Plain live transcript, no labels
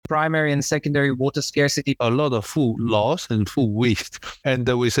primary and secondary water scarcity. A lot of food loss and food waste. And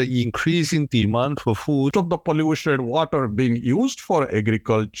there is an increasing demand for food. Of the polluted water being used for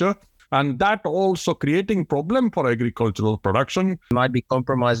agriculture, and that also creating problem for agricultural production. Might be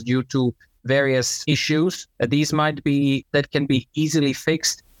compromised due to various issues. These that can be easily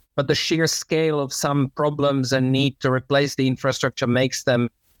fixed, but the sheer scale of some problems and need to replace the infrastructure makes them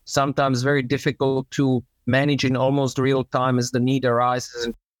sometimes very difficult to manage in almost real time as the need arises.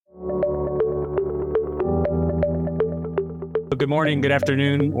 Good morning, good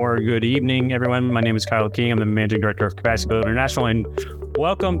afternoon, or good evening, everyone. My name is Kyle King. I'm the Managing Director of Capacity Building International, and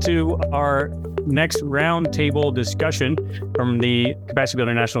welcome to our next roundtable discussion from the Capacity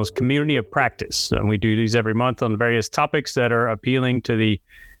Building International's Community of Practice. We do these every month on various topics that are appealing to the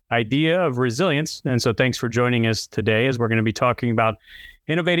idea of resilience. And so thanks for joining us today as we're going to be talking about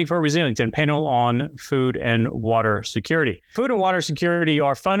Innovating for Resilience and panel on food and water security. Food and water security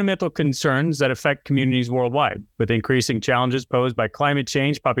are fundamental concerns that affect communities worldwide. With increasing challenges posed by climate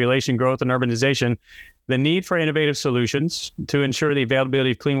change, population growth, and urbanization, the need for innovative solutions to ensure the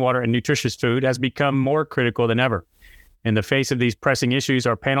availability of clean water and nutritious food has become more critical than ever. In the face of these pressing issues,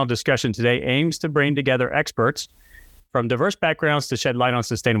 our panel discussion today aims to bring together experts from diverse backgrounds to shed light on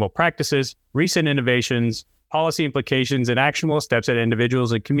sustainable practices, recent innovations, policy implications, and actionable steps that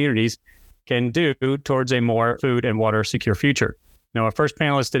individuals and communities can do towards a more food and water secure future. Now, our first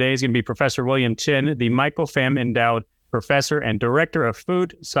panelist today is going to be Professor William Chen, the Michael Pham Endowed Professor and Director of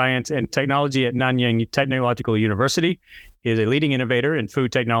Food, Science, and Technology at Nanyang Technological University. He is a leading innovator in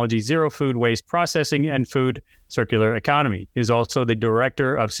food technology, zero food waste processing, and food circular economy. He is also the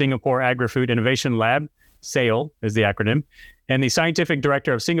Director of Singapore Agri-Food Innovation Lab, SAIL is the acronym, and the Scientific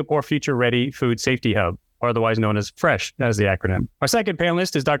Director of Singapore Future Ready Food Safety Hub, or otherwise known as FRESH as the acronym. Our second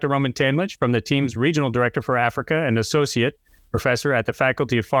panelist is Dr. Roman Tandlich from the team's Regional Director for Africa and Associate Professor at the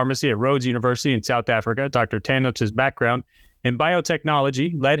Faculty of Pharmacy at Rhodes University in South Africa. Dr. Tandlich's background in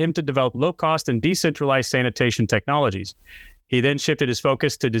biotechnology led him to develop low-cost and decentralized sanitation technologies. He then shifted his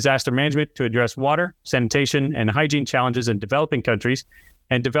focus to disaster management to address water, sanitation, and hygiene challenges in developing countries,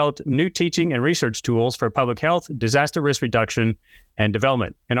 and developed new teaching and research tools for public health, disaster risk reduction, and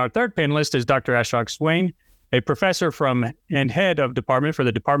development. And our third panelist is Dr. Ashok Swain, a professor and head of department for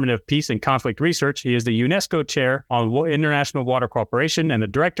the Department of Peace and Conflict Research. He is the UNESCO Chair on International Water Cooperation and the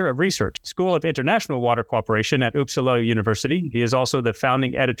Director of Research, School of International Water Cooperation at Uppsala University. He is also the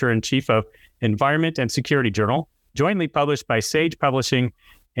founding editor-in-chief of Environment and Security Journal, jointly published by Sage Publishing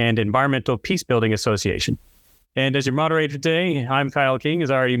and Environmental Peacebuilding Association. And as your moderator today, I'm Kyle King, as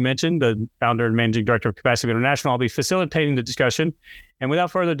I already mentioned, the founder and managing director of Capacity International. I'll be facilitating the discussion. And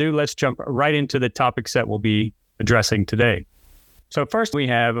without further ado, let's jump right into the topics that we'll be addressing today. So first we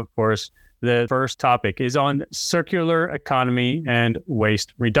have, of course, the first topic is on circular economy and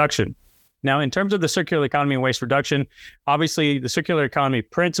waste reduction. Now, in terms of the circular economy and waste reduction, obviously the circular economy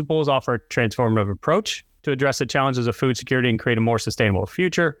principles offer a transformative approach to address the challenges of food security and create a more sustainable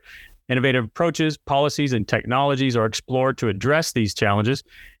future. Innovative approaches, policies, and technologies are explored to address these challenges.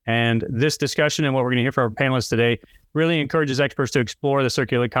 And this discussion and what we're going to hear from our panelists today really encourages experts to explore the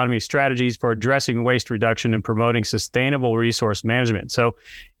circular economy strategies for addressing waste reduction and promoting sustainable resource management. So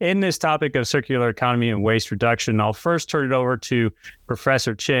in this topic of circular economy and waste reduction, I'll first turn it over to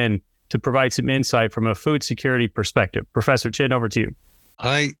Professor Chen to provide some insight from a food security perspective. Professor Chen, over to you.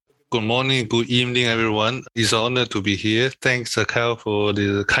 Hi. Good morning, good evening, everyone. It's an honor to be here. Thanks, Kyle, for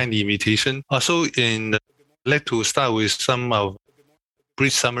the kind invitation. Also, I'd like to start with some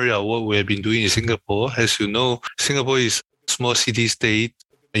brief summary of what we have been doing in Singapore. As you know, Singapore is a small city-state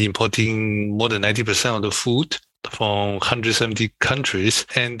importing more than 90% of the food from 170 countries.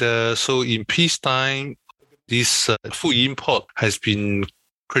 And so in peacetime, this food import has been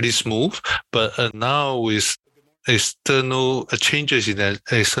pretty smooth. But now with external changes in the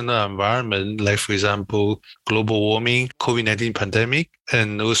external environment, like, for example, global warming, COVID-19 pandemic,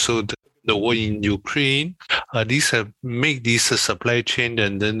 and also the war in Ukraine, these have made this supply chain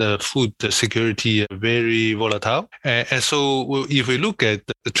and then the food security very volatile. And so if we look at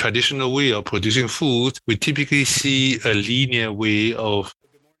the traditional way of producing food, we typically see a linear way of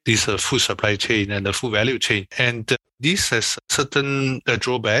this food supply chain and the food value chain. And this has certain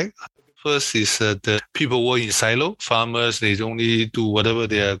drawback. First is the people work in silo. Farmers, they only do whatever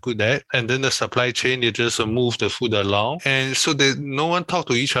they are good at. And then the supply chain, they just move the food along. And so no one talk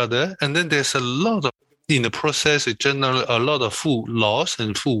to each other. And then there's a lot of, in the process, it generates a lot of food loss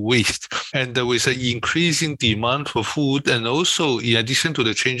and food waste. And there is an increasing demand for food. And also, in addition to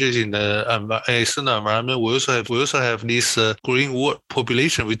the changes in the external environment, we also have this growing world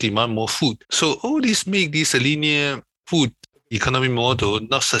population with demand more food. So all this make this linear food economy model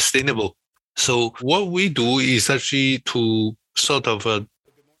not sustainable. So what we do is actually to sort of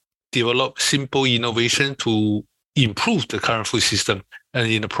develop simple innovation to improve the current food system, and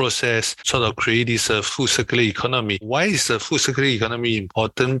in the process sort of create this food circular economy. Why is the food circular economy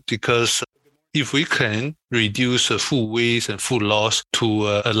important? Because if we can reduce food waste and food loss to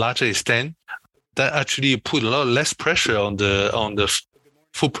a larger extent, that actually put a lot less pressure on the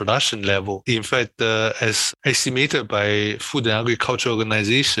food production level. In fact, as estimated by Food and Agriculture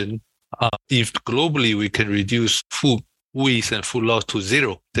Organization, if globally we can reduce food waste and food loss to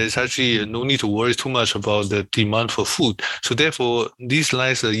zero, there's actually no need to worry too much about the demand for food. So therefore, this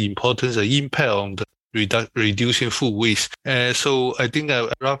lies the importance and impact on the reducing food waste. So I think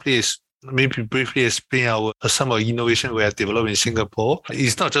roughly maybe briefly explain some of the innovation we have developed in Singapore.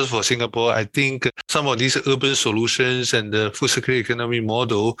 It's not just for Singapore. I think some of these urban solutions and the food circular economy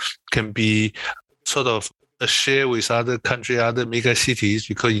model can be sort of share with other countries, other mega cities,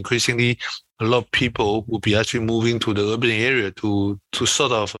 because increasingly a lot of people will be actually moving to the urban area to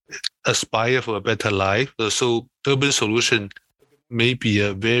sort of aspire for a better life. So urban solution may be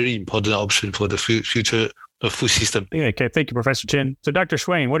a very important option for the future food system. Okay, thank you, Professor Chin. So Dr.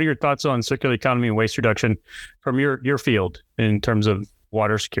 Swain, what are your thoughts on circular economy and waste reduction from your field in terms of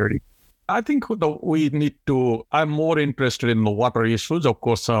water security? I think I'm more interested in the water issues. Of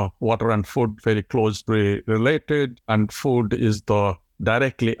course, water and food very closely related, and food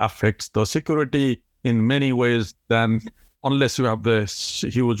directly affects the security in many ways than unless you have this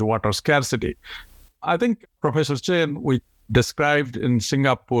huge water scarcity. I think Professor Chen, we described in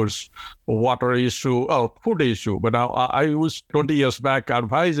Singapore's water issue, food issue, but I was 20 years back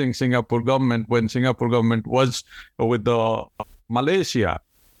advising Singapore government when Singapore government was with the Malaysia.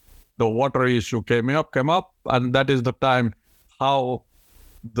 The water issue came up, and that is the time how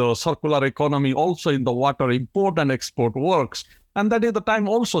the circular economy also in the water import and export works. And that is the time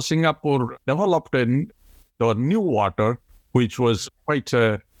also Singapore developed the new water, which was quite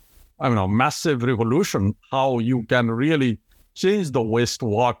a massive revolution, how you can really change the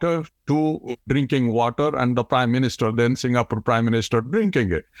wastewater to drinking water, and the Prime Minister, then Singapore Prime Minister,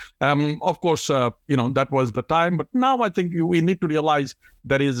 drinking it. Of course, that was the time. But now I think we need to realize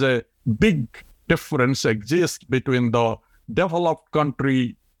there is a big difference exists between the developed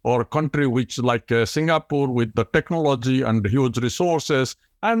country or country which like Singapore with the technology and huge resources,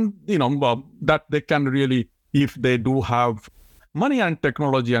 and that they can really, if they do have money and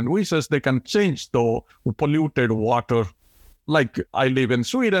technology and resources, they can change the polluted water. Like I live in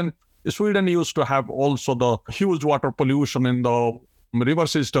Sweden. Sweden used to have also the huge water pollution in the river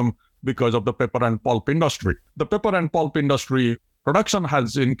system because of the paper and pulp industry. The paper and pulp industry production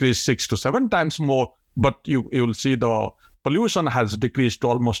has increased 6 to 7 times more, but you will see the pollution has decreased to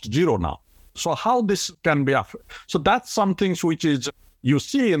almost zero now. So how this can be affected? So that's something which is you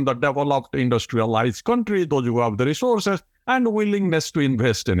see in the developed industrialized country, those who have the resources and willingness to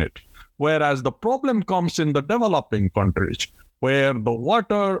invest in it. Whereas the problem comes in the developing countries, where the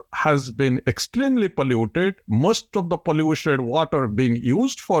water has been extremely polluted, most of the polluted water being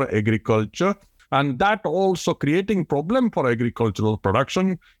used for agriculture, and that also creating problem for agricultural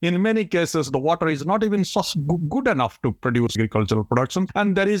production. In many cases, the water is not even good enough to produce agricultural production.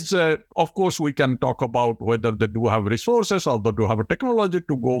 And there is, of course, we can talk about whether they do have resources or they do have a technology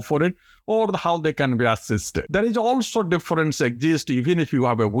to go for it, or how they can be assisted. There is also difference exist even if you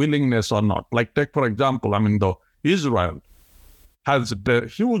have a willingness or not. Like take, for example, the Israel has the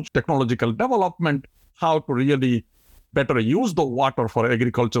huge technological development, how to really better use the water for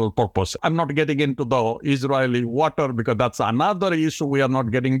agricultural purpose. I'm not getting into the Israeli water because that's another issue. We are not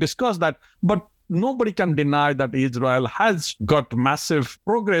getting discussed that, but nobody can deny that Israel has got massive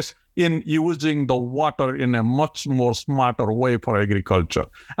progress in using the water in a much more smarter way for agriculture.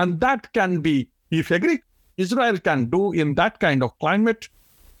 And that can be, if Israel can do in that kind of climate,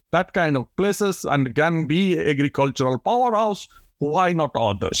 that kind of places, and can be agricultural powerhouse, why not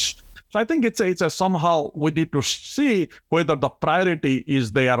others? So I think it's a somehow we need to see whether the priority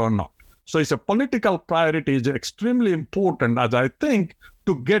is there or not. So it's a political priority is extremely important, as I think,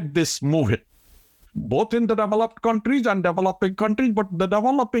 to get this moving, both in the developed countries and developing countries. But the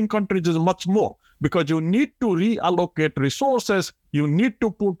developing countries is much more, because you need to reallocate resources. You need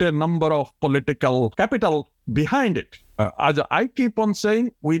to put a number of political capital behind it. As I keep on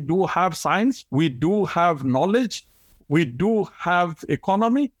saying, we do have science, we do have knowledge, we do have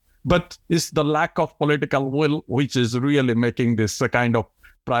economy, but it's the lack of political will which is really making this a kind of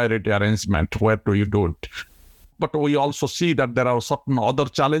priority arrangement. Where do you do it? But we also see that there are certain other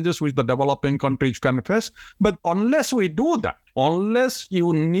challenges which the developing countries can face. But unless we do that, unless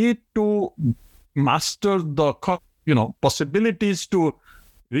you need to master the possibilities to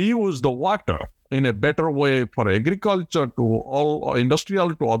reuse the water in a better way for agriculture, to all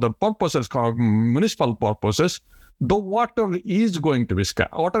industrial, to other purposes, municipal purposes, the water is going to be scarce.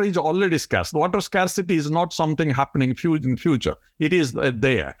 Water is already scarce. Water scarcity is not something happening in future. It is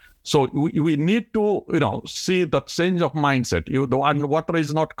there. So we need to, see the change of mindset. The water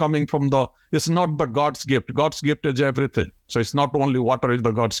is not coming from it's not the God's gift. God's gift is everything. So it's not only water is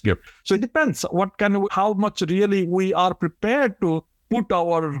the God's gift. So it depends how much really we are prepared to put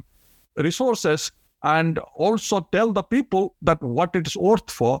our resources and also tell the people that what it's worth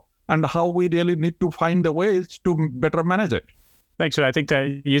for and how we really need to find the ways to better manage it. Thanks. I think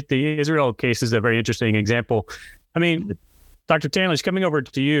that the Israel case is a very interesting example. I mean, Dr. Tanlish, coming over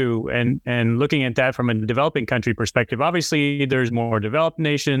to you and looking at that from a developing country perspective, obviously there's more developed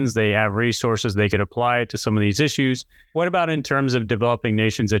nations, they have resources, they could apply to some of these issues. What about in terms of developing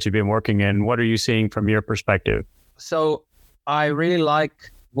nations that you've been working in? What are you seeing from your perspective? So I really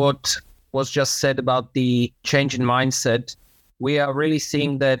like what was just said about the change in mindset. We are really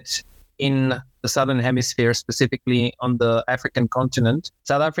seeing that in the Southern Hemisphere, specifically on the African continent.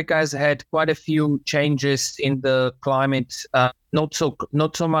 South Africa has had quite a few changes in the climate, not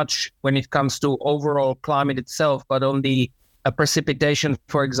so much when it comes to overall climate itself, but on the precipitation,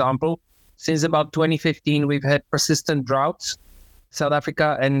 for example. Since about 2015, we've had persistent droughts. South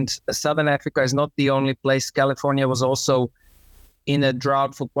Africa and Southern Africa is not the only place. California was also in a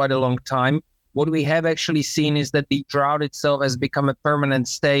drought for quite a long time. What we have actually seen is that the drought itself has become a permanent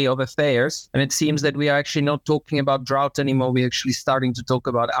stay of affairs. And it seems that we are actually not talking about drought anymore. We're actually starting to talk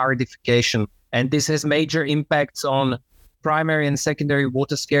about aridification. And this has major impacts on primary and secondary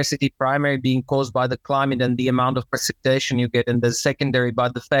water scarcity, primary being caused by the climate and the amount of precipitation you get, and the secondary by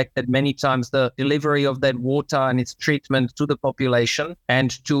the fact that many times the delivery of that water and its treatment to the population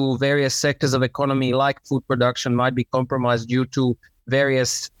and to various sectors of economy like food production might be compromised due to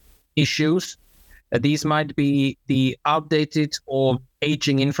various issues. These might be the outdated or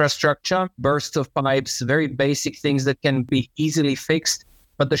aging infrastructure, bursts of pipes, very basic things that can be easily fixed.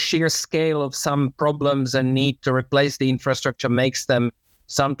 But the sheer scale of some problems and need to replace the infrastructure makes them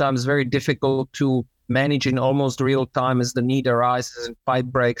sometimes very difficult to manage in almost real time as the need arises and pipe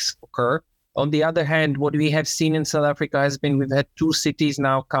breaks occur. On the other hand, what we have seen in South Africa has been we've had two cities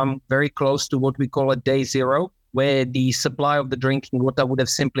now come very close to what we call a day zero, where the supply of the drinking water would have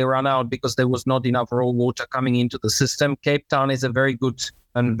simply run out because there was not enough raw water coming into the system. Cape Town is a very good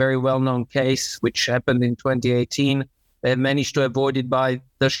and very well-known case, which happened in 2018. They managed to avoid it by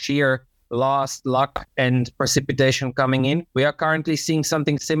the sheer luck and precipitation coming in. We are currently seeing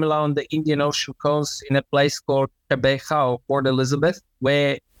something similar on the Indian Ocean coast in a place called Gqeberha or Port Elizabeth,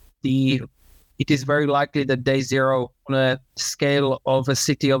 where it is very likely that day zero on a scale of a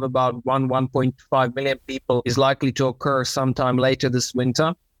city of about 1.5 million people is likely to occur sometime later this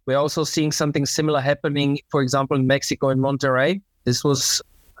winter. We're also seeing something similar happening, for example, in Mexico, in Monterrey. This was,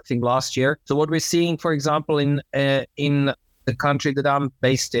 I think, last year. So what we're seeing, for example, in the country that I'm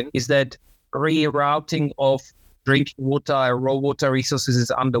based in, is that rerouting of drinking water, raw water resources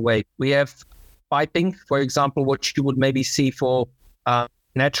is underway. We have piping, for example, what you would maybe see for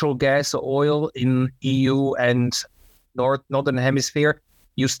natural gas or oil in EU and Northern Hemisphere.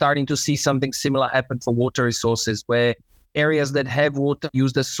 You're starting to see something similar happen for water resources, where areas that have water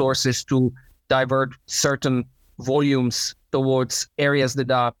use the sources to divert certain volumes towards areas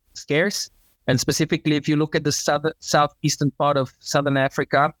that are scarce. And specifically, if you look at the southeastern part of Southern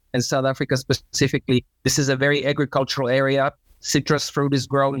Africa and South Africa specifically, this is a very agricultural area. Citrus fruit is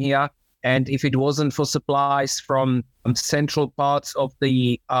grown here. And if it wasn't for supplies from central parts of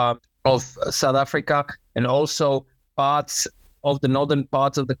of South Africa and also parts of the northern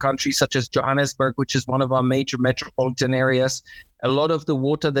parts of the country, such as Johannesburg, which is one of our major metropolitan areas, a lot of the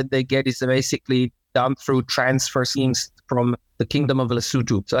water that they get is basically done through transfer schemes from the Kingdom of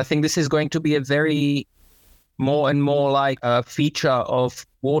Lesotho. So I think this is going to be a very more and more like a feature of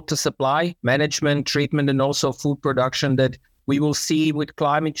water supply management, treatment, and also food production that we will see with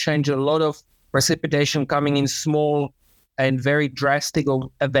climate change. A lot of precipitation coming in small and very drastic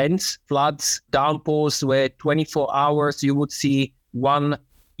events, floods, downpours, where 24 hours you would see 1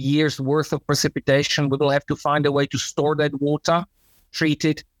 year's worth of precipitation. We will have to find a way to store that water, treat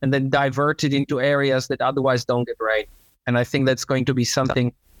it, and then divert it into areas that otherwise don't get rain. And I think that's going to be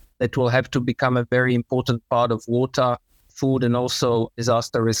something that will have to become a very important part of water, food, and also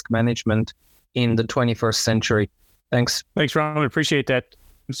disaster risk management in the 21st century. Thanks. Thanks, Ron. I appreciate that.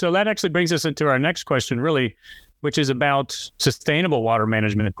 So that actually brings us into our next question, really, which is about sustainable water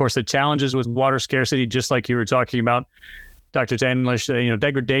management. Of course, the challenges with water scarcity, just like you were talking about. Dr. Sandlish,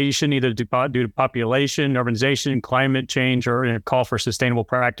 degradation either due to population, urbanization, climate change, or a call for sustainable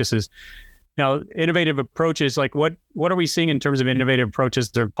practices. Now, innovative approaches, like what are we seeing in terms of innovative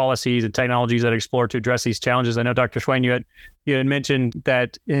approaches or policies and technologies that explore to address these challenges? I know, Dr. Swain, you had mentioned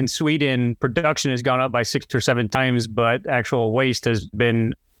that in Sweden, production has gone up by 6 or 7 times, but actual waste has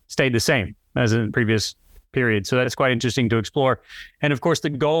stayed the same as in previous periods. So that's quite interesting to explore. And of course, the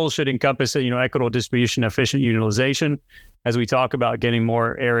goals should encompass, equitable distribution, efficient utilization, as we talk about getting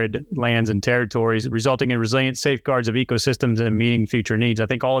more arid lands and territories, resulting in resilient safeguards of ecosystems and meeting future needs. I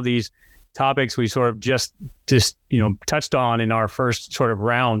think all of these topics we sort of just touched on in our first sort of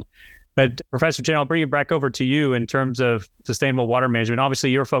round. But Professor Chen, I'll bring it back over to you in terms of sustainable water management.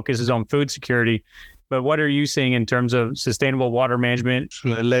 Obviously, your focus is on food security, but what are you seeing in terms of sustainable water management?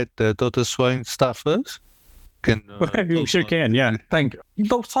 Should I let Dr. Swain start first? You sure can, yeah. Thank you.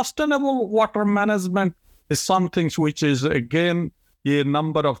 The sustainable water management is something which is, again, a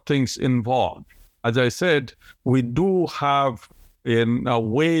number of things involved. As I said, we do have in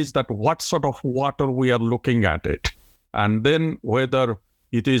ways that what sort of water we are looking at it. And then whether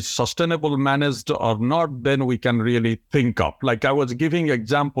it is sustainable managed or not, then we can really think of. Like I was giving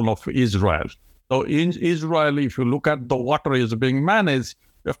example of Israel. So in Israel, if you look at the water is being managed,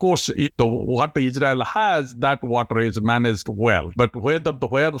 of course, the water Israel has, that water is managed well. But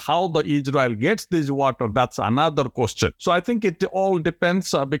how the Israel gets this water, that's another question. So I think it all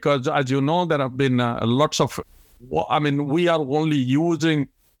depends because, as you know, there have been lots of we are only using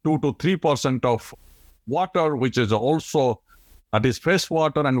 2 to 3% of water, which is also, that is fresh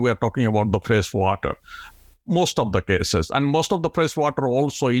water, and we are talking about the fresh water. Most of the cases. And most of the fresh water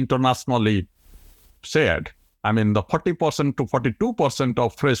also internationally shared. The 40% to 42%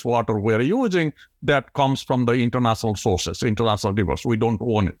 of fresh water we are using, that comes from the international sources, international rivers. We don't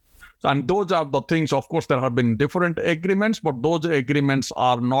own it. And those are the things, of course, there have been different agreements, but those agreements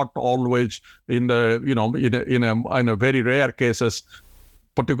are not always in a very rare cases,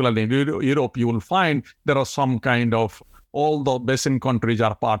 particularly in Europe, you will find there are some kind of, all the basin countries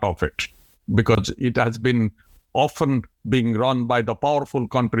are part of it because it has been often being run by the powerful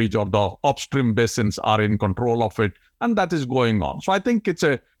countries or the upstream basins are in control of it. And that is going on. So I think it's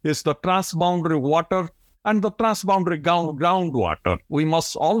the transboundary water and the transboundary groundwater. We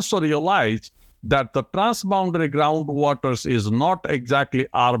must also realize that the transboundary groundwaters is not exactly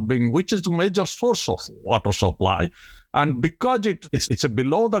which is the major source of water supply. And because it's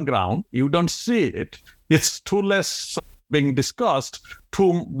below the ground, you don't see it. It's too less being discussed,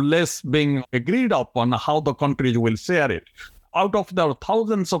 too less being agreed upon how the countries will share it. Out of the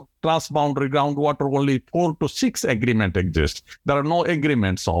thousands of transboundary groundwater, only 4 to 6 agreements exist. There are no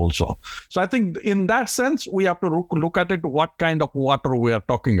agreements also. So I think in that sense, we have to look at it, what kind of water we are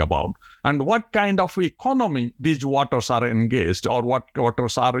talking about and what kind of economy these waters are engaged or what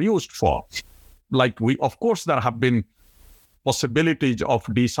waters are used for. Of course, there have been possibilities of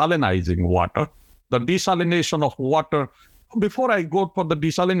desalinizing water. The desalination of water, before I go for the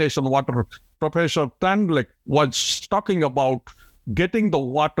desalination water, Professor Tandlik was talking about getting the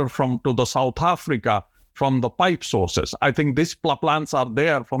water to the South Africa from the pipe sources. I think these plants are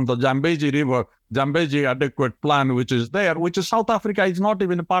there from the Zambezi River, Zambezi Adequate Plan, which is there, which is South Africa is not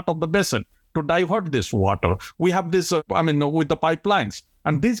even a part of the basin to divert this water. We have this, with the pipelines.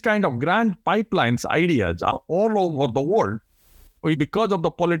 And these kind of grand pipelines ideas are all over the world. Because of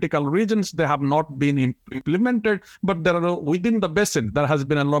the political reasons, they have not been implemented, but there are, within the basin, there has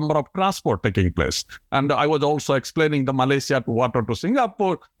been a number of transport taking place. And I was also explaining the Malaysia water to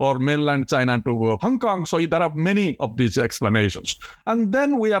Singapore or mainland China to Hong Kong. So there are many of these explanations. And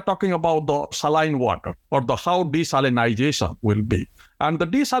then we are talking about the saline water or how desalinization will be. And the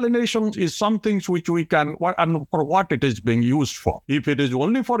desalination is something which we can, and for what it is being used for. If it is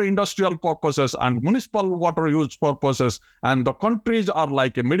only for industrial purposes and municipal water use purposes, and the countries are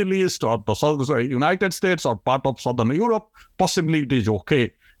like a Middle East or the United States or part of Southern Europe, possibly it is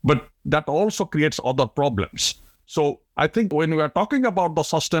okay. But that also creates other problems. So I think when we are talking about the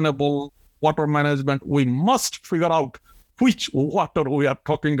sustainable water management, we must figure out which water we are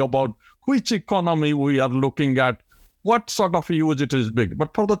talking about, which economy we are looking at, what sort of use it is big.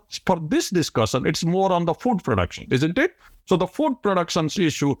 But for this discussion, it's more on the food production, isn't it? So the food production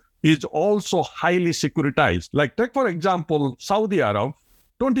issue is also highly securitized. Like take, for example, Saudi Arab,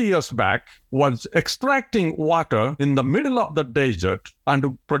 20 years back, was extracting water in the middle of the desert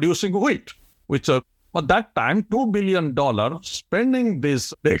and producing wheat, which at that time, $2 billion spending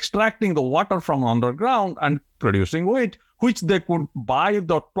this, extracting the water from underground and producing wheat, which they could buy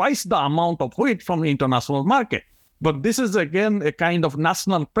twice the amount of wheat from the international market. But this is, again, a kind of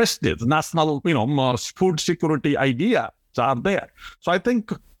national prestige, national, food security idea. are there. So I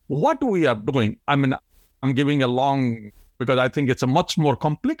think what we are doing, I'm giving a long, because I think it's a much more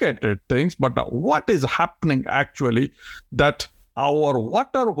complicated things, but what is happening actually that our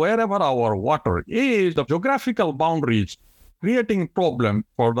water, wherever our water is, the geographical boundaries creating problem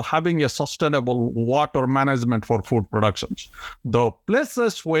for having a sustainable water management for food productions. The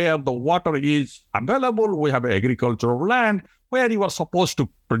places where the water is available, we have agricultural land where you are supposed to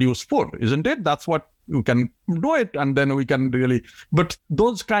produce food, isn't it? That's what you can do it, and then we can really, but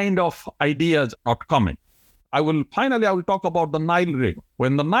those kind of ideas are coming. I will talk about the Nile River.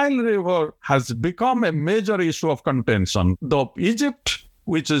 When the Nile River has become a major issue of contention, the Egypt,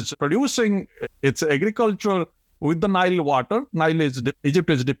 which is producing its agriculture with the Nile water, Egypt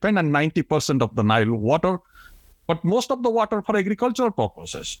is dependent 90% of the Nile water, but most of the water for agricultural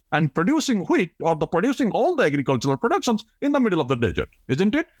purposes, and producing wheat or producing all the agricultural productions in the middle of the desert,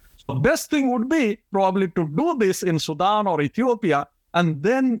 isn't it? So the best thing would be probably to do this in Sudan or Ethiopia, and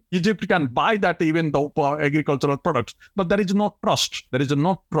then Egypt can buy that even the agricultural products. But there is no trust. There is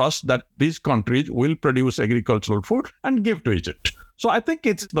no trust that these countries will produce agricultural food and give to Egypt. So I think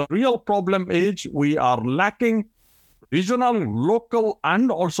it's the real problem is we are lacking regional, local, and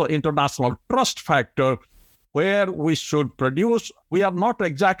also international trust factor where we should produce. We are not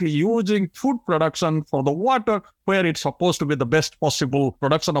exactly using food production for the water where it's supposed to be the best possible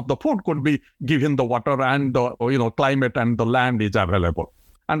production of the food could be given the water and the climate and the land is available.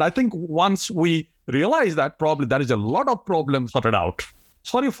 And I think once we realize that, probably there is a lot of problems sorted out.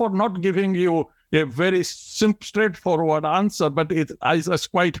 Sorry for not giving you a very simple, straightforward answer, but it's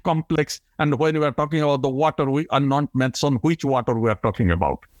quite complex. And when we are talking about the water, we are not mentioning which water we are talking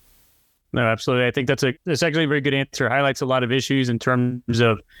about. No, absolutely. I think that's actually a very good answer. Highlights a lot of issues in terms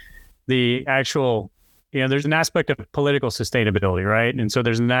of the actual, there's an aspect of political sustainability, right? And so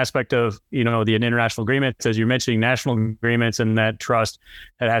there's an aspect of, the international agreements, as you're mentioning, national agreements and that trust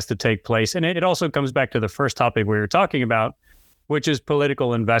that has to take place. And it also comes back to the first topic we were talking about, which is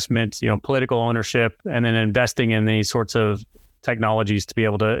political investment, political ownership, and then investing in these sorts of technologies to be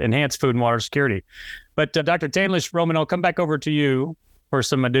able to enhance food and water security. But Dr. Tanlish Roman, I'll come back over to you for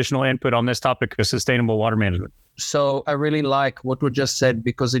some additional input on this topic of sustainable water management. So I really like what we just said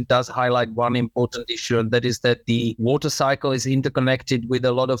because it does highlight one important issue, and that is that the water cycle is interconnected with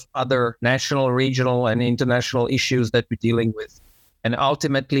a lot of other national, regional, and international issues that we're dealing with. And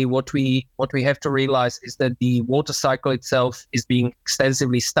ultimately, what we have to realize is that the water cycle itself is being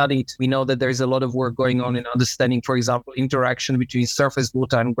extensively studied. We know that there is a lot of work going on in understanding, for example, interaction between surface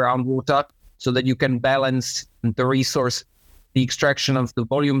water and groundwater, so that you can balance the extraction of the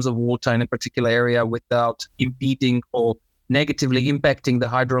volumes of water in a particular area without impeding or negatively impacting the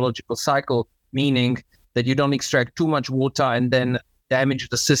hydrological cycle, meaning that you don't extract too much water and then damage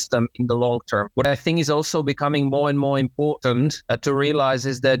the system in the long term. What I think is also becoming more and more important to realize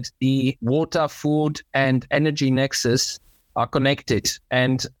is that the water, food, and energy nexus are connected,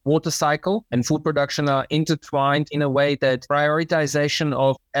 and water cycle and food production are intertwined in a way that prioritization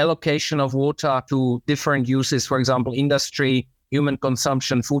of allocation of water to different uses, for example, industry, human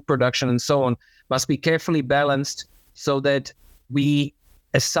consumption, food production, and so on, must be carefully balanced so that we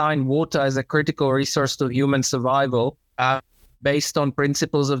assign water as a critical resource to human survival based on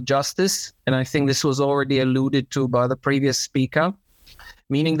principles of justice. And I think this was already alluded to by the previous speaker,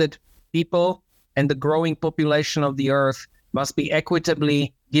 meaning that people and the growing population of the earth must be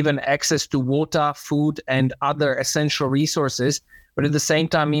equitably given access to water, food, and other essential resources. But at the same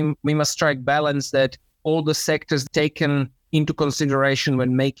time, we must strike balance that all the sectors taken into consideration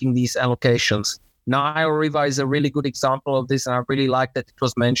when making these allocations. Nile River is a really good example of this, and I really like that it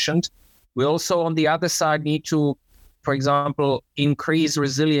was mentioned. We also, on the other side, need to, for example, increase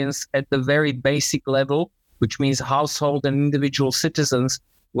resilience at the very basic level, which means household and individual citizens,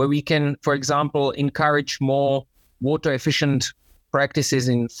 where we can, for example, encourage more water efficient practices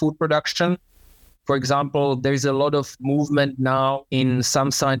in food production. For example, there's a lot of movement now in some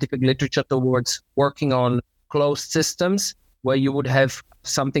scientific literature towards working on closed systems, where you would have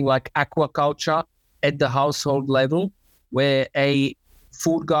something like aquaculture at the household level, where a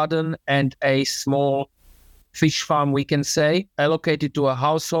food garden and a small fish farm, we can say, allocated to a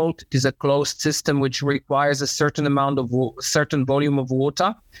household is a closed system which requires a certain amount of certain volume of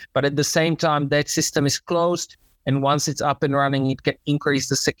water, but at the same time that system is closed, and once it's up and running, it can increase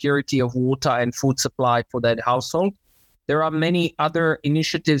the security of water and food supply for that household. There are many other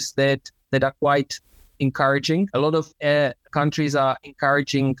initiatives that are quite encouraging. A lot of countries are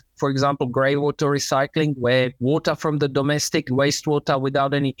encouraging, for example, grey water recycling, where water from the domestic wastewater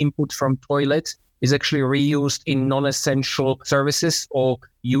without any input from toilets is actually reused in non-essential services or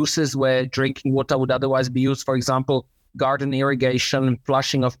uses where drinking water would otherwise be used, for example, garden irrigation,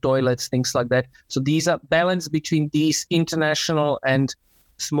 flushing of toilets, things like that. So these are balance between these international and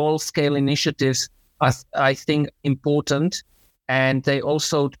small scale initiatives are, I think, important. And they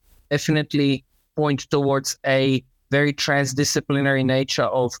also definitely point towards a very transdisciplinary nature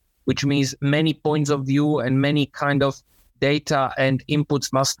of, which means many points of view and many kind of data and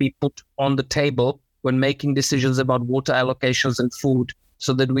inputs must be put on the table when making decisions about water allocations and food,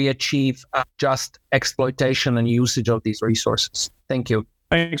 so that we achieve just exploitation and usage of these resources. Thank you.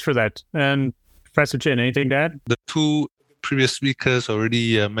 Thanks for that. And Professor Chin, anything to add? The two previous speakers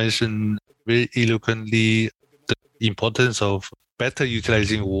already mentioned very eloquently the importance of better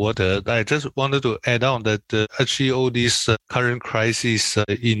utilizing water. I just wanted to add on that actually all these current crises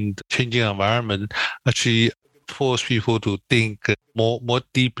in the changing environment actually force people to think more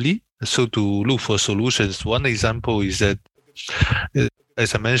deeply, so to look for solutions. One example is that,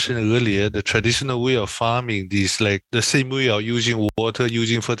 as I mentioned earlier, the traditional way of farming is like the same way of using water,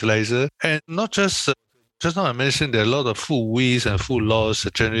 using fertilizer, and not just now I mentioned there are a lot of food waste and food loss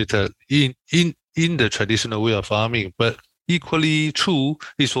generated in the traditional way of farming, but equally true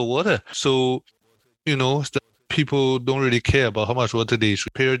is for water. So, the people don't really care about how much water they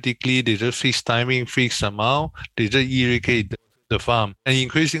should. Periodically, they just fix timing, fix amount, they just irrigate the farm. And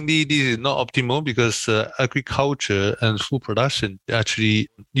increasingly, this is not optimal because agriculture and food production actually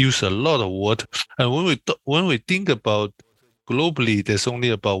use a lot of water. And when we think about globally, there's only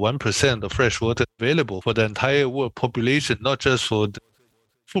about 1% of fresh water available for the entire world population, not just for the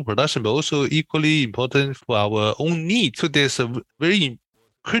food production, but also equally important for our own needs. So there's a very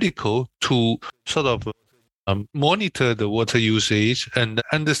critical to sort of monitor the water usage and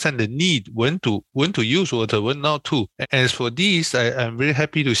understand the need when to use water, when not to. As for this, I'm very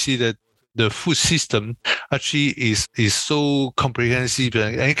happy to see that the food system actually is so comprehensive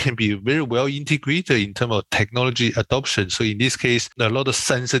and it can be very well integrated in terms of technology adoption. So in this case, a lot of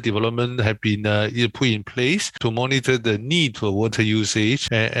sensor development have been put in place to monitor the need for water usage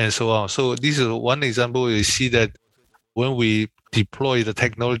and so on. So this is one example. You see that when we deploy the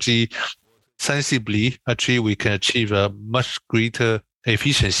technology sensibly, actually we can achieve a much greater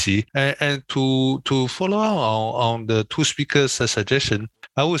efficiency. And to follow on the two speakers' suggestion,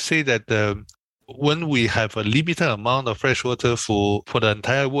 I would say that when we have a limited amount of fresh water for the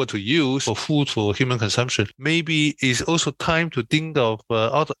entire world to use for food, for human consumption, maybe it's also time to think out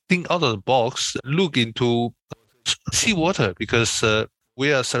of the box, look into seawater, because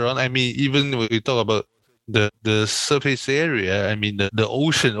we are surrounded. I mean, even when we talk about the surface area, I mean, the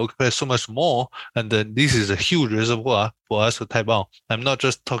ocean occupies so much more, and then this is a huge reservoir for us to tap on. I'm not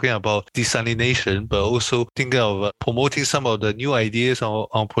just talking about desalination, but also thinking of promoting some of the new ideas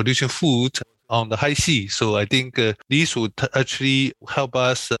on producing food on the high sea. So I think this would actually help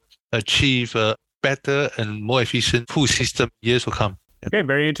us achieve a better and more efficient food system years to come. Okay,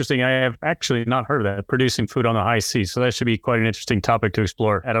 very interesting. I have actually not heard of that, producing food on the high sea. So that should be quite an interesting topic to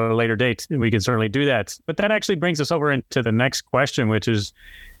explore at a later date. We can certainly do that. But that actually brings us over into the next question, which is,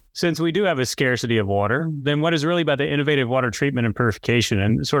 since we do have a scarcity of water, then what is really about the innovative water treatment and purification?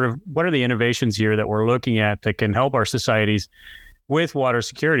 And sort of what are the innovations here that we're looking at that can help our societies with water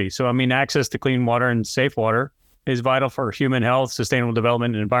security? So, I mean, access to clean water and safe water is vital for human health, sustainable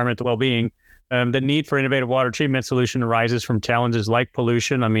development, and environmental well-being. The need for innovative water treatment solution arises from challenges like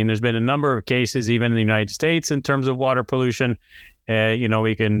pollution. I mean, there's been a number of cases, even in the United States, in terms of water pollution.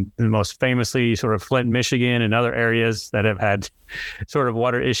 We can most famously sort of Flint, Michigan, and other areas that have had sort of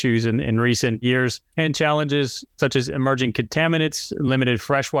water issues in recent years, and challenges such as emerging contaminants, limited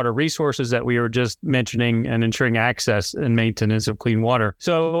freshwater resources that we were just mentioning, and ensuring access and maintenance of clean water.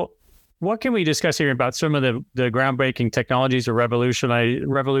 So what can we discuss here about some of the groundbreaking technologies or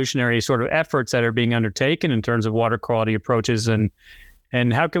revolutionary sort of efforts that are being undertaken in terms of water quality approaches, and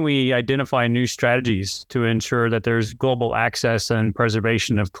how can we identify new strategies to ensure that there's global access and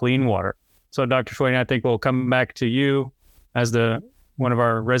preservation of clean water? So Dr. Schwing, I think we'll come back to you as one of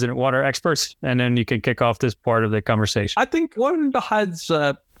our resident water experts, and then you can kick off this part of the conversation. I think one has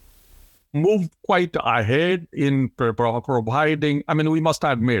moved quite ahead in providing. I mean, we must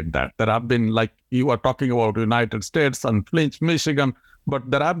admit that there have been, like you are talking about United States and Flint, Michigan, but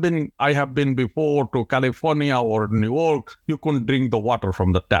I have been before to California or New York. You couldn't drink the water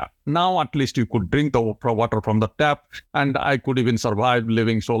from the tap. Now, at least you could drink the water from the tap, and I could even survive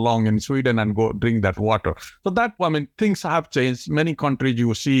living so long in Sweden and go drink that water. So things have changed. Many countries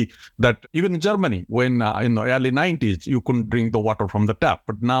you see that, even in Germany, when in the early 90s, you couldn't drink the water from the tap,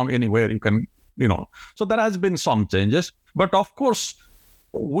 but now anywhere you can, So there has been some changes, but of course,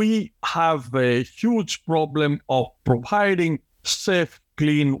 we have a huge problem of providing safe,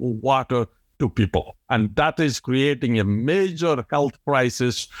 clean water to people. And that is creating a major health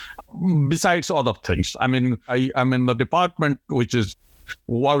crisis besides other things. I mean, I'm in the department which is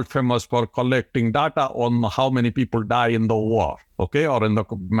world famous for collecting data on how many people die in the war, okay, or in the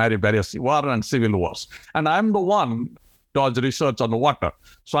various war and civil wars. And I'm the one does research on water.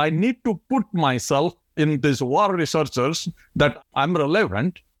 So I need to put myself in these war researchers that I'm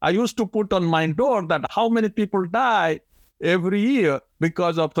relevant. I used to put on my door that how many people die every year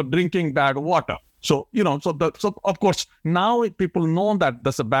because of the drinking bad water. So, so of course, now people know that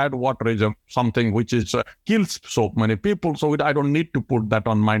there's a bad water is something which is kills so many people. So I don't need to put that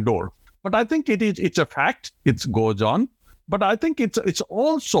on my door. But I think it's a fact. It goes on. But I think it's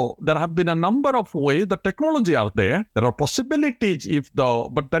also, there have been a number of ways the technology out there. There are possibilities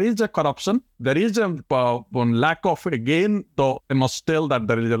but there is a corruption. There is a lack of, again, though I must tell that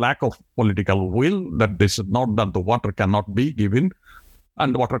there is a lack of political will, that this is not that the water cannot be given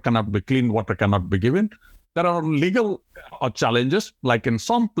and water cannot be clean, water cannot be given. There are legal challenges, like in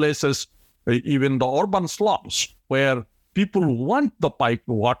some places, even the urban slums, where people want the piped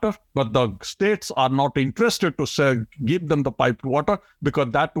water, but the states are not interested to give them the piped water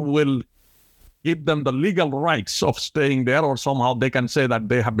because that will give them the legal rights of staying there, or somehow they can say that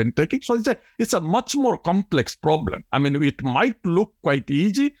they have been taking. So it's a much more complex problem. I mean, it might look quite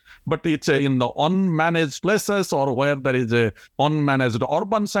easy, but it's in the unmanaged places or where there is a unmanaged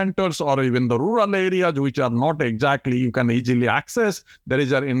urban centers or even the rural areas, which are not exactly you can easily access. There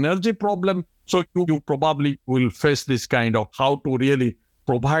is an energy problem. So you probably will face this kind of how to really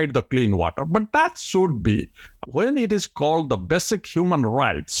provide the clean water. But that should be, when it is called the basic human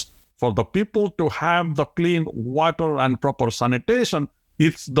rights, for the people to have the clean water and proper sanitation,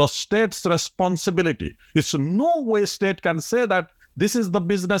 it's the state's responsibility. It's no way state can say that this is the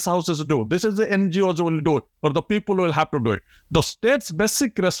business houses do, this is the NGOs will do it, or the people will have to do it. The state's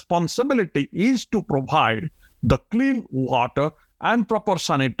basic responsibility is to provide the clean water and proper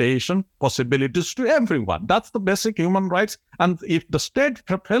sanitation possibilities to everyone. That's the basic human rights. And if the state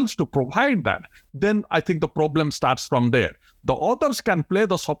fails to provide that, then I think the problem starts from there. The others can play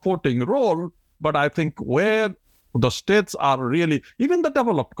the supporting role, but I think where the states are really, even the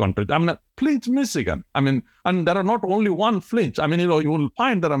developed countries, I mean, Flint, Michigan, and there are not only one Flint. I mean, you will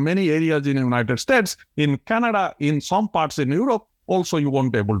find there are many areas in the United States, in Canada, in some parts in Europe, also you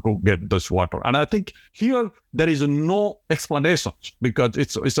won't be able to get this water. And I think here there is no explanation because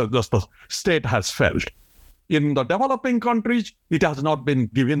it's just the state has failed. In the developing countries, it has not been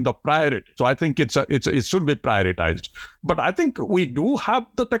given the priority. So I think it should be prioritized. But I think we do have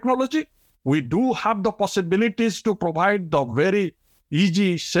the technology. We do have the possibilities to provide the very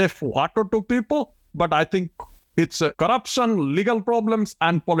easy, safe water to people. But I think it's corruption, legal problems,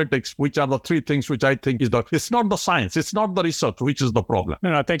 and politics, which are the three things which I think it's not the science, it's not the research, which is the problem.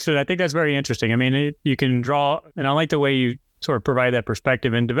 No, thanks for that. I think that's very interesting. I mean, you can draw, and I like the way you sort of provide that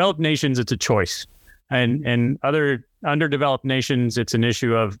perspective. In developed nations, it's a choice. And other underdeveloped nations, it's an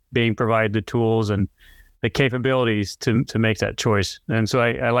issue of being provided the tools and the capabilities to make that choice. And so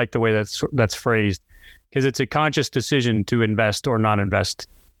I like the way that's phrased, because it's a conscious decision to invest or not invest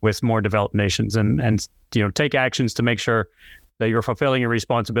with more developed nations and take actions to make sure that you're fulfilling your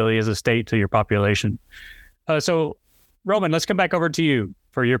responsibility as a state to your population. So Roman, let's come back over to you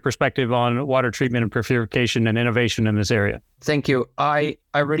for your perspective on water treatment and purification and innovation in this area. Thank you. I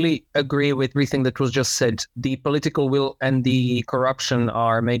really agree with everything that was just said. The political will and the corruption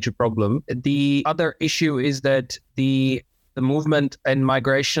are a major problem. The other issue is that the movement and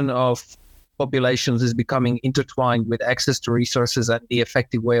migration of populations is becoming intertwined with access to resources and the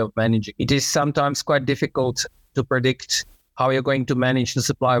effective way of managing. It is sometimes quite difficult to predict how you're going to manage the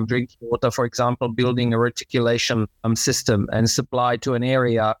supply of drinking water, for example, building a reticulation system and supply to an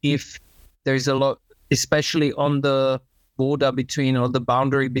area. If there's a lot, especially on the border between or the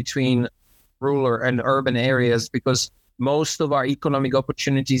boundary between rural and urban areas, because most of our economic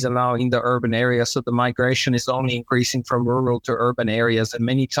opportunities are now in the urban areas. So the migration is only increasing from rural to urban areas. And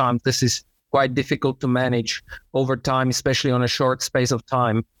many times this is quite difficult to manage over time, especially on a short space of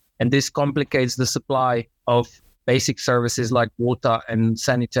time. And this complicates the supply of basic services like water and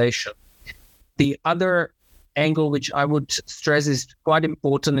sanitation. The other angle which I would stress is quite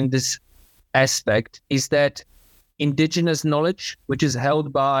important in this aspect is that indigenous knowledge, which is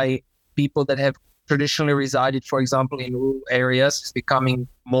held by people that have traditionally resided, for example, in rural areas, is becoming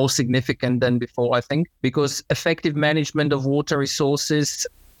more significant than before, I think, because effective management of water resources,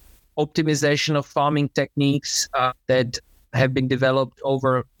 optimization of farming techniques that have been developed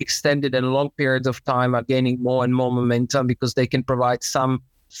over extended and long periods of time are gaining more and more momentum because they can provide some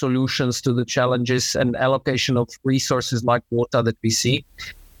solutions to the challenges and allocation of resources like water that we see.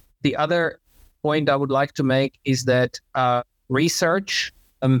 The other point I would like to make is that research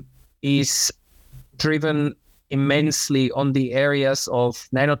is driven immensely on the areas of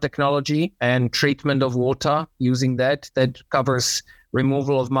nanotechnology and treatment of water using that covers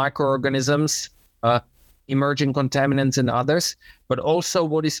removal of microorganisms, emerging contaminants and others. But also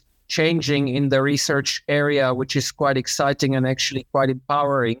what is changing in the research area, which is quite exciting and actually quite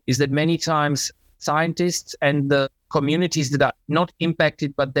empowering, is that many times scientists and the communities that are not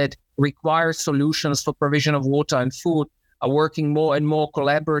impacted but that require solutions for provision of water and food are working more and more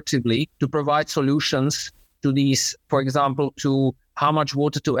collaboratively to provide solutions to these, for example, to how much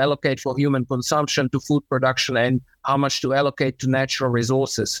water to allocate for human consumption, to food production, and how much to allocate to natural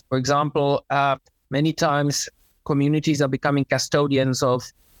resources. For example, many times communities are becoming custodians of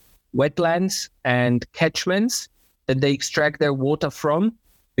wetlands and catchments that they extract their water from,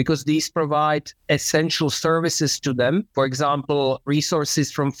 because these provide essential services to them. For example,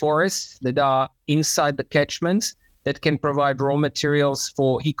 resources from forests that are inside the catchments that can provide raw materials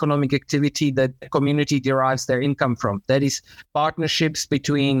for economic activity that the community derives their income from. That is partnerships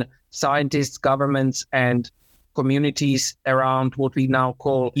between scientists, governments, and communities around what we now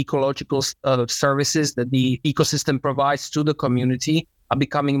call ecological services that the ecosystem provides to the community are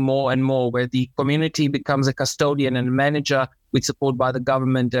becoming more and more, where the community becomes a custodian and manager with support by the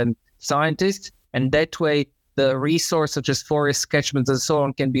government and scientists. And that way, the resource such as forests, catchments, and so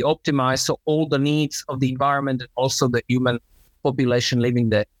on can be optimized so all the needs of the environment and also the human population living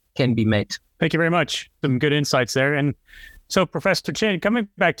there can be met. Thank you very much. Some good insights there. And so, Professor Chen, coming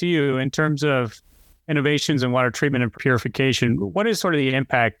back to you in terms of innovations in water treatment and purification, what is sort of the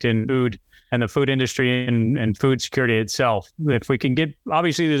impact in food and the food industry and food security itself? If we can get,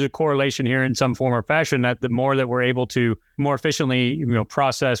 obviously there's a correlation here in some form or fashion that the more that we're able to more efficiently,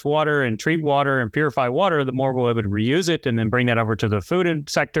 process water and treat water and purify water, the more we'll be able to reuse it and then bring that over to the food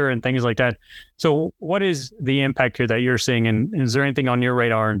sector and things like that. So what is the impact here that you're seeing? And is there anything on your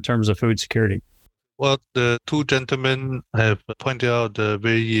radar in terms of food security? Well, the two gentlemen have pointed out a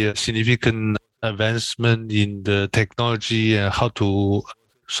very significant advancement in the technology and how to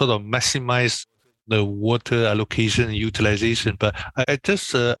sort of maximize the water allocation and utilization. But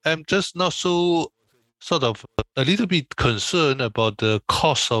I'm just not so sort of a little bit concerned about the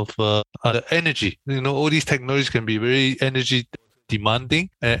cost of the energy. All these technologies can be very energy demanding.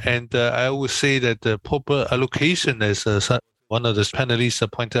 And I would say that the proper allocation, as one of the panelists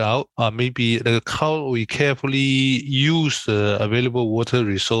pointed out, maybe how we carefully use the available water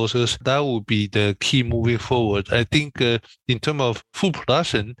resources. That would be the key moving forward. I think in terms of food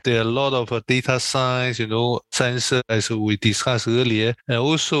production, there are a lot of data science, science, as we discussed earlier, and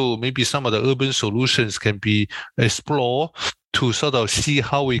also maybe some of the urban solutions can be explored to sort of see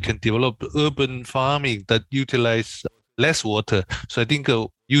how we can develop urban farming that utilize less water. So I think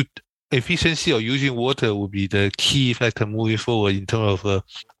efficiency of using water will be the key factor moving forward in terms of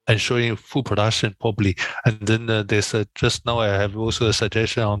ensuring food production properly. And then there's just now I have also a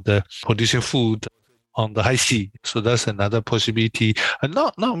suggestion on the producing food on the high sea. So that's another possibility. And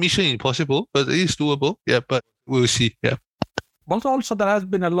not mission impossible, but it is doable. Yeah, but we'll see. Yeah. But also there has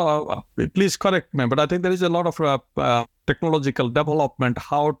been a lot, please correct me, but I think there is a lot of technological development,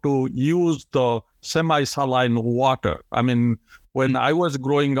 how to use the semi-saline water. I mean, when I was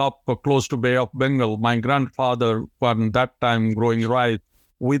growing up close to Bay of Bengal, my grandfather, from that time growing rice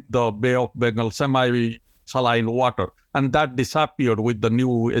with the Bay of Bengal semi-saline water, and that disappeared with the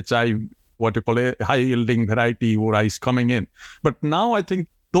new high-yielding variety rice coming in. But now I think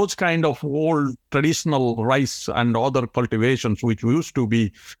those kind of old traditional rice and other cultivations which used to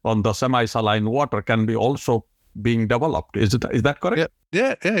be on the semi-saline water can be also being developed. Is that correct?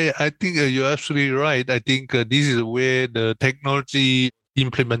 Yeah. I think you're absolutely right. I think this is where the technology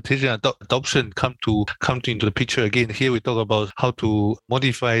implementation and adoption come into the picture again. Here we talk about how to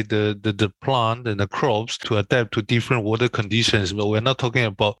modify the plant and the crops to adapt to different water conditions. But we're not talking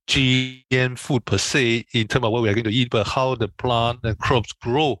about GM food per se in terms of what we are going to eat, but how the plant and crops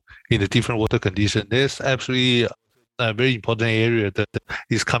grow in the different water conditions. There's absolutely a very important area that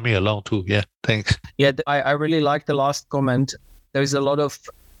is coming along too. Yeah, thanks. Yeah, I really like the last comment. There's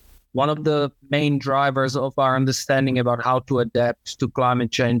one of the main drivers of our understanding about how to adapt to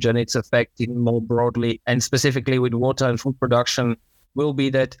climate change and its effect more broadly, and specifically with water and food production, will be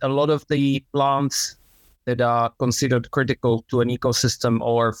that a lot of the plants that are considered critical to an ecosystem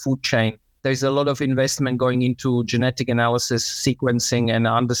or food chain, there's a lot of investment going into genetic analysis, sequencing, and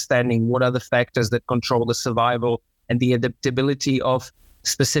understanding what are the factors that control the survival and the adaptability of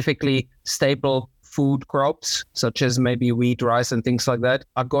specifically staple food crops, such as maybe wheat, rice, and things like that,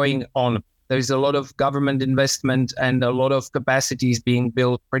 are going on. There is a lot of government investment and a lot of capacities being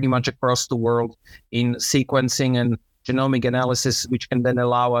built pretty much across the world in sequencing and genomic analysis, which can then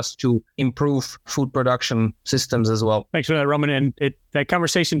allow us to improve food production systems as well. Thanks for that, Roman. And that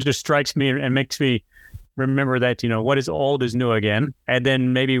conversation just strikes me and makes me remember that, what is old is new again. And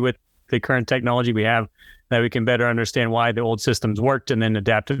then maybe with the current technology we have, that we can better understand why the old systems worked and then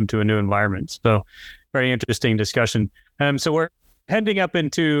adapt them to a new environment. So very interesting discussion. So we're heading up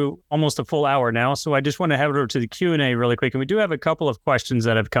into almost a full hour now. So I just want to head over to the Q&A really quick. And we do have a couple of questions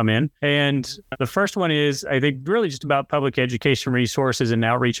that have come in. And the first one is, I think, really just about public education resources and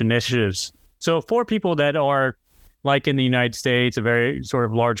outreach initiatives. So for people that are like in the United States, a very sort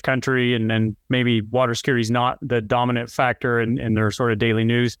of large country, and then maybe water security is not the dominant factor in their sort of daily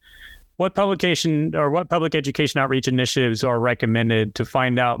news, what public education outreach initiatives are recommended to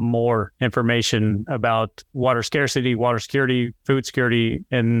find out more information about water scarcity, water security, food security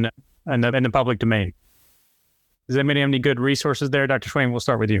in the public domain? Does anybody have any good resources there? Dr. Swain, we'll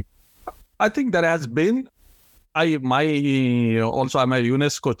start with you. I think there has been. I'm a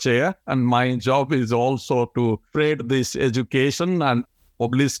UNESCO chair, and my job is also to spread this education and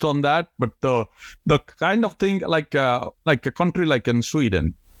publish on that. But the kind of thing like a country like in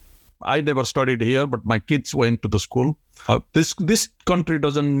Sweden, I never studied here, but my kids went to the school. This country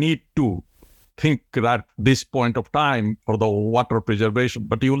doesn't need to think at this point of time for the water preservation,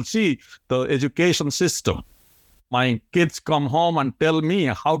 but you will see the education system. My kids come home and tell me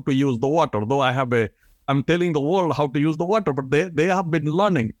how to use the water, though I'm telling the world how to use the water, but they have been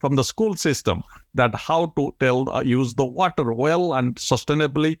learning from the school system that how to use the water well and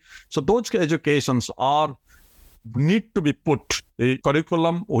sustainably. So those educations need to be put a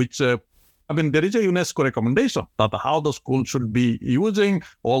curriculum which there is a UNESCO recommendation that how the school should be using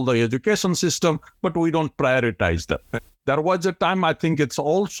all the education system, but we don't prioritize that. There was a time, I think it's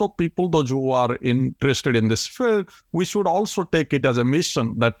also people, those who are interested in this field, we should also take it as a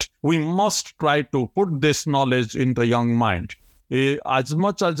mission that we must try to put this knowledge in the young mind. As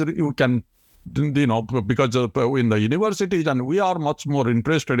much as you can, because in the universities, and we are much more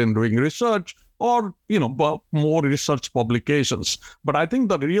interested in doing research or, more research publications. But I think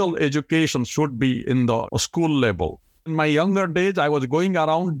the real education should be in the school level. In my younger days, I was going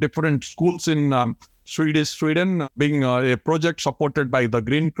around different schools in Sweden, being a project supported by the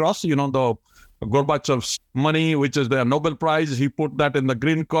Green Cross, the Gorbachev's money, which is the Nobel Prize, he put that in the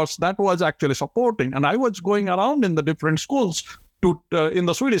Green Cross. That was actually supporting. And I was going around in the different schools in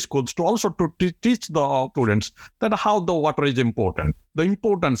the Swedish schools to also to teach the students that how the water is important, the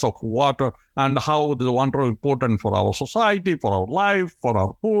importance of water, and how the water is important for our society, for our life, for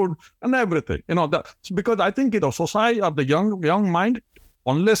our food, and everything. Because I think society of the young mind,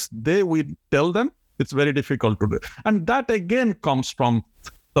 unless we tell them, it's very difficult to do. And that again comes from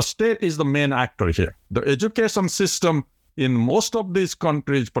the state is the main actor here. The education system in most of these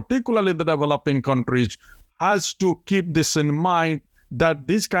countries, particularly the developing countries, has to keep this in mind that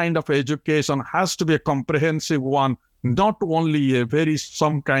this kind of education has to be a comprehensive one, not only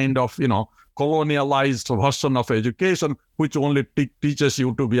some kind of, colonialized version of education, which only teaches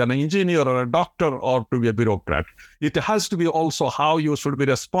you to be an engineer or a doctor or to be a bureaucrat. It has to be also how you should be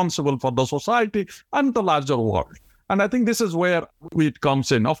responsible for the society and the larger world. And I think this is where it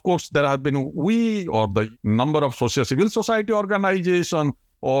comes in. Of course, there have been or the number of civil society organizations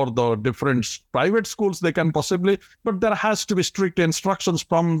or the different private schools they can possibly, but there has to be strict instructions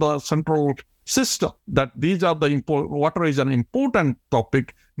from the central system that these are water is an important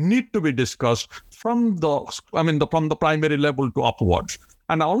topic, need to be discussed from the primary level to upwards.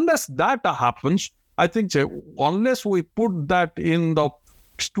 And unless that happens, I think unless we put that in the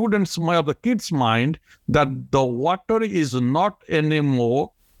students' or the kids' mind that the water is not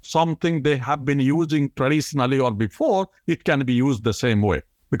anymore something they have been using traditionally or before, it can be used the same way.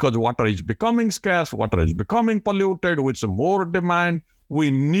 Because water is becoming scarce, water is becoming polluted, with more demand.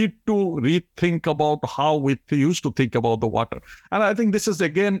 We need to rethink about how we used to think about the water. And I think this is,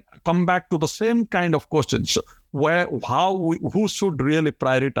 again, come back to the same kind of questions, who should really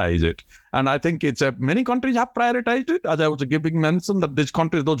prioritize it. And I think many countries have prioritized it, as I was giving mention, that these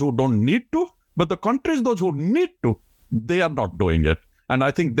countries, those who don't need to, but the countries, those who need to, they are not doing it. And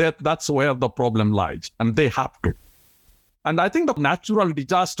I think that's where the problem lies, and they have to. And I think the natural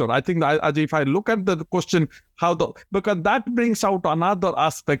disaster, as if I look at the question, because that brings out another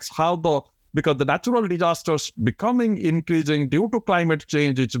aspects, because the natural disasters increasing due to climate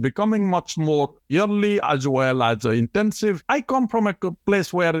change, it's becoming much more yearly as well as intensive. I come from a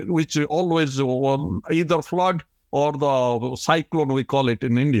place which always either flood or the cyclone, we call it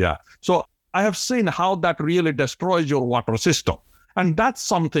in India. So I have seen how that really destroys your water system. And that's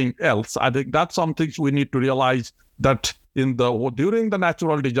something else. I think that's something we need to realize that during the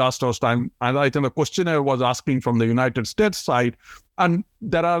natural disasters time, and I think the questionnaire was asking from the United States side, and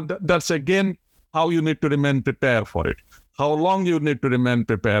that's again how you need to remain prepared for it, how long you need to remain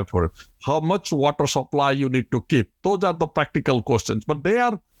prepared for it, how much water supply you need to keep. Those are the practical questions, but they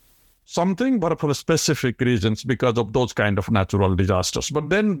are something but for specific reasons because of those kind of natural disasters. But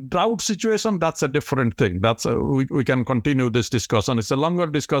then drought situation, that's a different thing. We can continue this discussion. It's a longer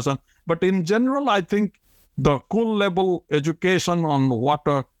discussion. But in general, I think the school level education on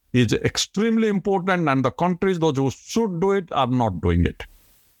water is extremely important, and the countries, those who should do it, are not doing it.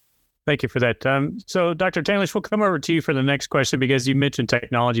 Thank you for that. So, Dr. Tanlish, we'll come over to you for the next question because you mentioned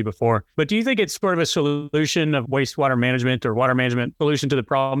technology before. But do you think it's sort of a solution of wastewater management or water management solution to the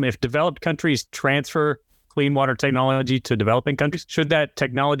problem if developed countries transfer clean water technology to developing countries? Should that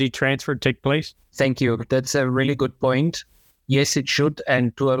technology transfer take place? Thank you. That's a really good point. Yes, it should.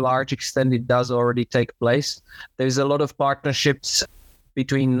 And to a large extent, it does already take place. There's a lot of partnerships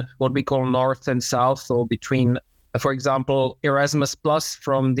between what we call North and South, or between, for example, Erasmus Plus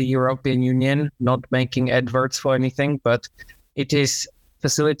from the European Union, not making adverts for anything, but it is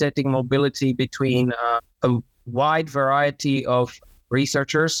facilitating mobility between a wide variety of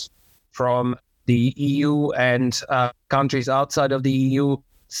researchers from the EU and countries outside of the EU.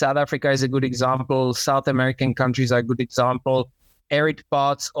 South Africa is a good example. South American countries are a good example. Arid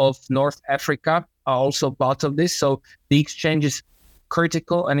parts of North Africa are also part of this. So the exchange is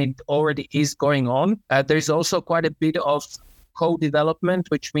critical, and it already is going on. There's also quite a bit of co-development,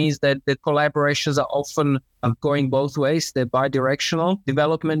 which means that the collaborations are often going both ways. They're bi-directional.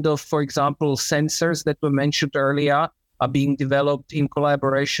 Development of, for example, sensors that were mentioned earlier are being developed in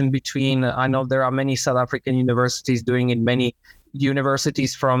collaboration between, I know there are many South African universities doing it, many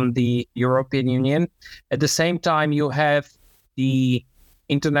universities from the European Union. At the same time, you have the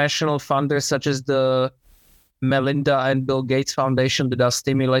international funders such as the Melinda and Bill Gates Foundation that are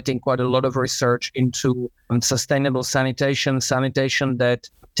stimulating quite a lot of research into sustainable sanitation that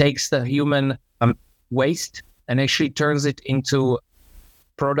takes the human waste and actually turns it into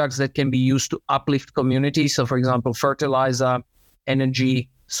products that can be used to uplift communities. So, for example, fertilizer, energy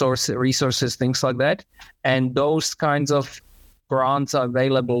source resources, things like that. And those kinds of grants are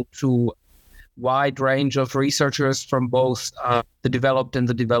available to wide range of researchers from both the developed and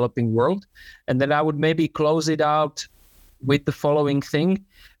the developing world. And then I would maybe close it out with the following thing.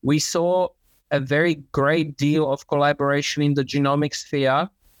 We saw a very great deal of collaboration in the genomic sphere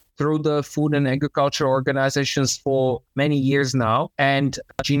through the food and agriculture organizations for many years now. And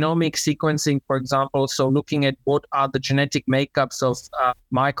genomic sequencing, for example, so looking at what are the genetic makeups of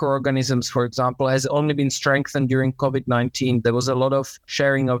microorganisms, for example, has only been strengthened during COVID-19. There was a lot of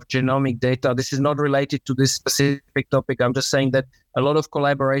sharing of genomic data. This is not related to this specific topic. I'm just saying that a lot of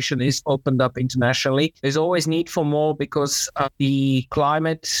collaboration is opened up internationally. There's always need for more because the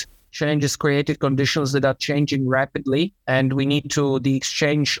climate change has created conditions that are changing rapidly, and the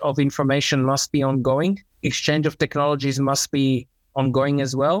exchange of information must be ongoing. Exchange of technologies must be ongoing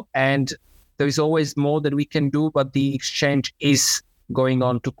as well. And there is always more that we can do, but the exchange is going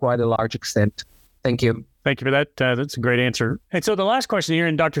on to quite a large extent. Thank you. Thank you for that. That's a great answer. And so the last question here,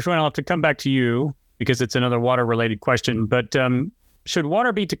 and Dr. Schwen, I'll have to come back to you because it's another water-related question, but should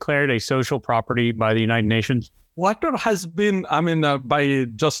water be declared a social property by the United Nations? Water has been, by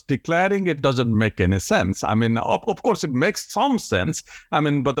just declaring it doesn't make any sense. Of course, it makes some sense.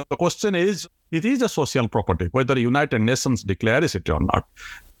 But the question is, it is a social property, whether the United Nations declares it or not.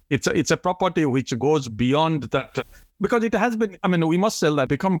 It's a property which goes beyond that, because it has been, we must say that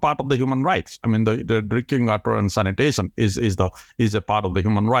become part of the human rights. The drinking water and sanitation is a part of the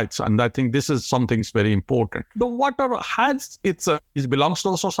human rights. And I think this is something very important. The water it belongs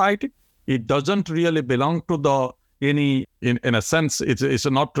to the society. It doesn't really belong to in a sense,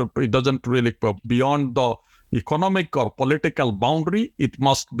 it doesn't really go beyond the economic or political boundary. It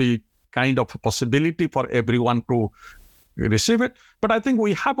must be kind of a possibility for everyone to receive it. But I think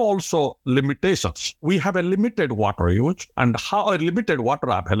we have also limitations. We have a limited water use and how a limited water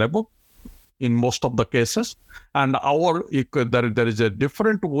available in most of the cases. And there is a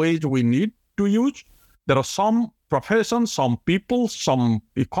different ways we need to use. There are some professions, some people, some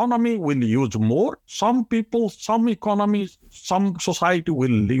economy will use more. Some people, some economies, some society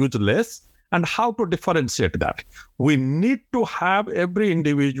will use less. And how to differentiate that? We need to have, every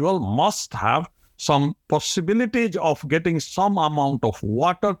individual must have some possibilities of getting some amount of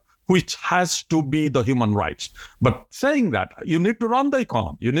water, which has to be the human rights. But saying that, you need to run the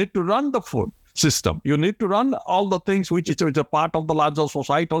economy, you need to run the food system, you need to run all the things which is a part of the larger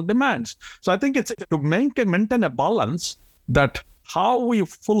societal demands. So I think it's to maintain a balance that how we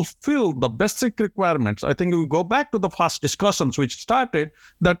fulfill the basic requirements. I think we go back to the first discussions which started,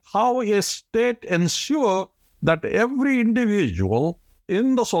 that how a state ensure that every individual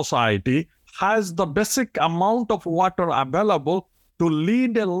in the society has the basic amount of water available to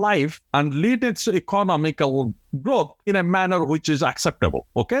lead a life and lead its economical growth in a manner which is acceptable.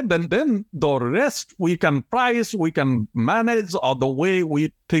 Okay, then the rest we can price, we can manage, or the way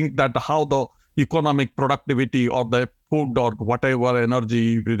we think that how the economic productivity or the food or whatever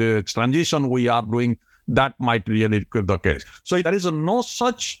energy transition we are doing, that might really be the case. So there is no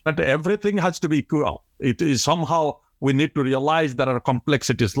such that everything has to be equal. It is somehow we need to realize there are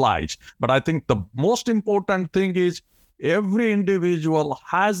complexities lies. But I think the most important thing is every individual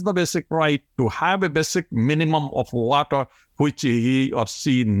has the basic right to have a basic minimum of water which he or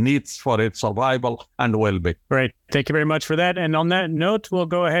she needs for its survival and well-being. Great. Thank you very much for that. And on that note, we'll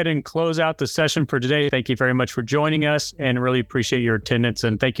go ahead and close out the session for today. Thank you very much for joining us and really appreciate your attendance.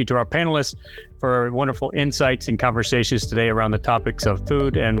 And thank you to our panelists for wonderful insights and conversations today around the topics of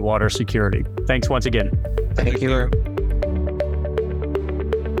food and water security. Thanks once again. Thank you.